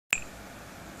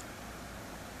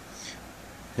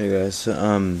Hey guys, so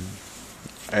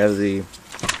I have the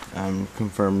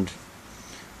confirmed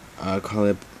Call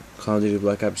of Duty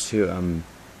Black Ops 2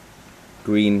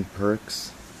 green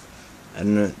perks. I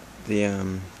don't know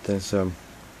the thing, so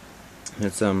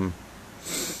it's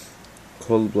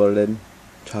cold-blooded,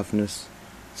 toughness,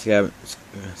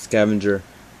 scavenger,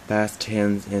 fast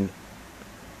hands, and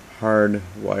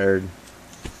hard-wired.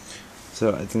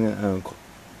 So I think that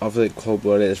obviously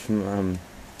cold-blooded is from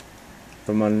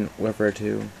Modern Warfare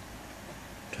 2.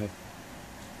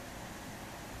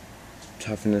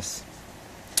 Toughness.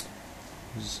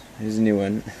 Here's a new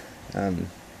one.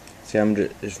 Scavenger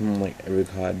is from like every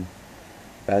COD.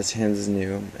 Fast hands is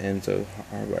new, and so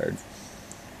hardwired.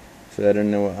 So I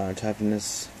don't know what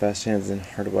toughness, fast hands, and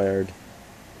hardwired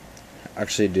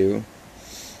actually do,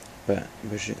 but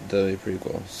they'll be pretty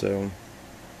cool. So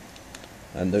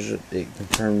those are the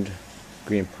confirmed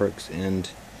green perks, and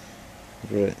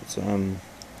so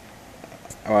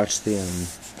I watched the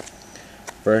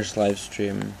first live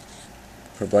stream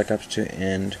for Black Ops 2,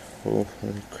 and holy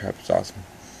crap, it's awesome.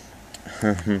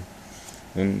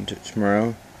 And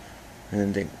tomorrow,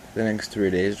 and I think the next 3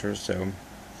 days or so,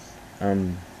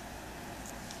 there'll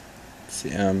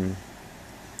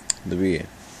be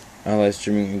live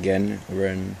streaming again over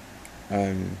in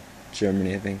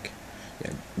Germany, I think.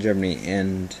 Yeah, Germany,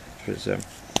 and so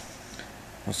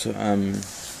also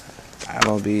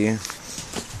I'll be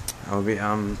that's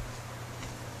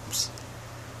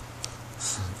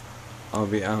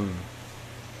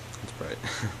right.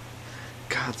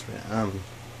 God's right.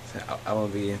 So I will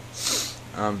be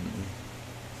I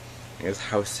guess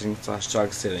house sitting /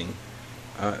 dog sitting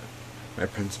my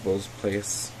principal's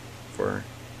place for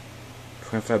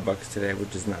 $25 today,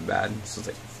 which is not bad. So it's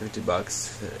like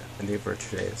 $50 a day for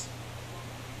 2 days.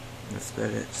 That's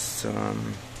about it. So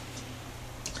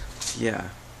yeah.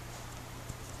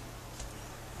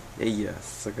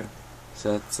 Yes. Okay.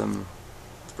 So that's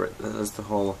the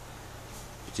whole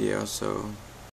video. So